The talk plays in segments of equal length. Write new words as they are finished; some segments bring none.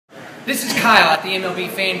This is Kyle at the MLB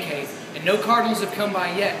Fan Cave, and no Cardinals have come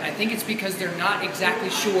by yet, and I think it's because they're not exactly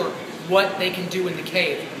sure what they can do in the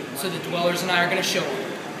cave. So the dwellers and I are going to show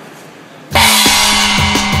them.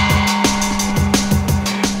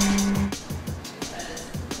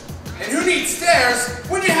 And who needs stairs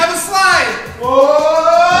when you have a slide?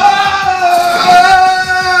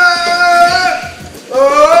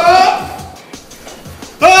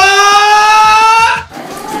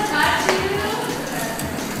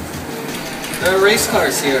 There are race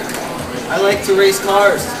cars here. I like to race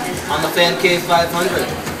cars on the Fan Cave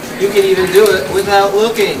 500. You can even do it without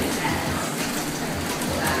looking.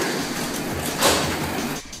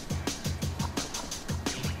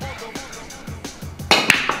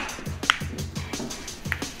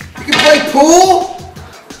 You can play pool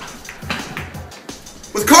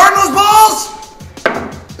with Cardinals balls.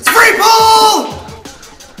 It's free pool.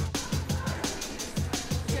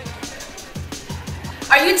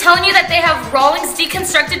 Are you telling me that they have Rawlings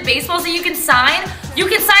deconstructed baseballs that you can sign? You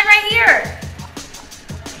can sign right here.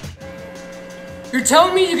 You're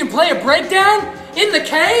telling me you can play a breakdown in the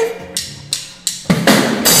cave?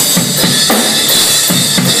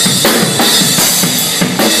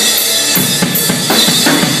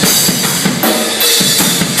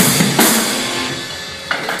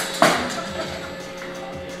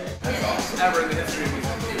 Ever in the history of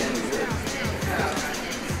music.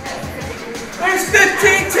 There's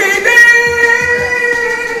 15 TV!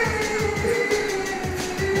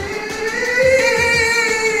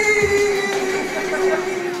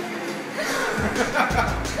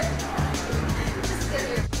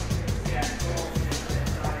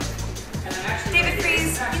 David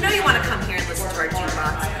Freeze, you know you want to come here and listen to our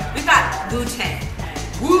jukebox. We've got Wu-Tang.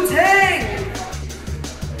 Wu-Tang!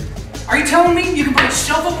 Are you telling me you can play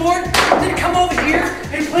shuffleboard, then come over here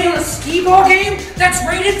and play on a skee-ball game that's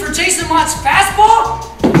rated for Jason Lott's fastball?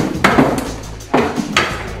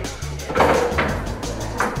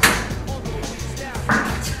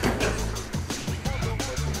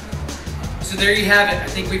 So there you have it. I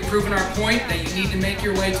think we've proven our point that you need to make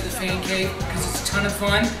your way to the Fan Cave because it's a ton of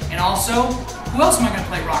fun. And also, who else am I going to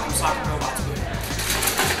play Rock'em Sock'em Robots